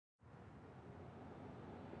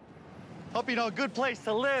Hope you know a good place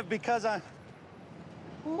to live because I...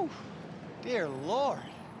 Ooh, dear Lord.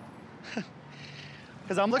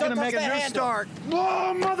 Because I'm looking to make a new start.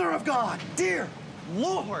 Oh, Mother of God! Dear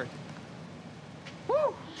Lord!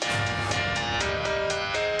 Woo!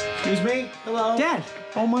 Excuse me? Hello? Dad!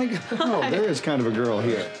 Oh, my God. Oh, there is kind of a girl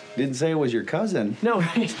here. Didn't say it was your cousin. No,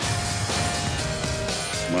 right?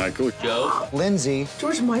 Michael. Joe. Lindsay.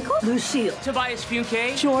 George Michael? Lucille. Tobias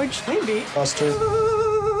Funke. George. Maeby. Buster.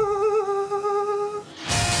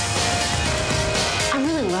 I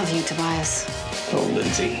really love you, Tobias. Oh,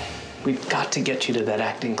 Lindsay, we've got to get you to that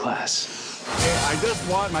acting class. I just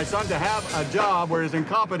want my son to have a job where his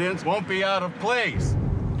incompetence won't be out of place.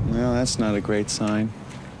 Well, that's not a great sign.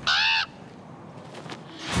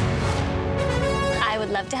 I would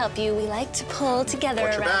love to help you. We like to pull together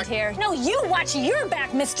Watch your around back. here. No, you watch your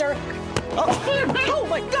back, mister. Oh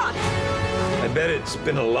my God. I bet it's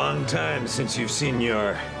been a long time since you've seen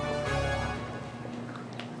your...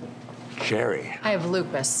 Cherry. I have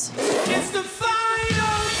lupus. It's the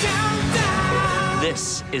final countdown.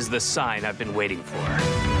 This is the sign I've been waiting for.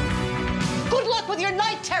 Good luck with your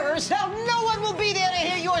night terrors. Now no one will be there to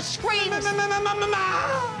hear your screams.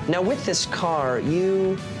 Now, with this car,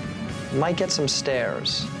 you might get some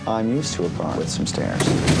stares. I'm used to a car with some stairs.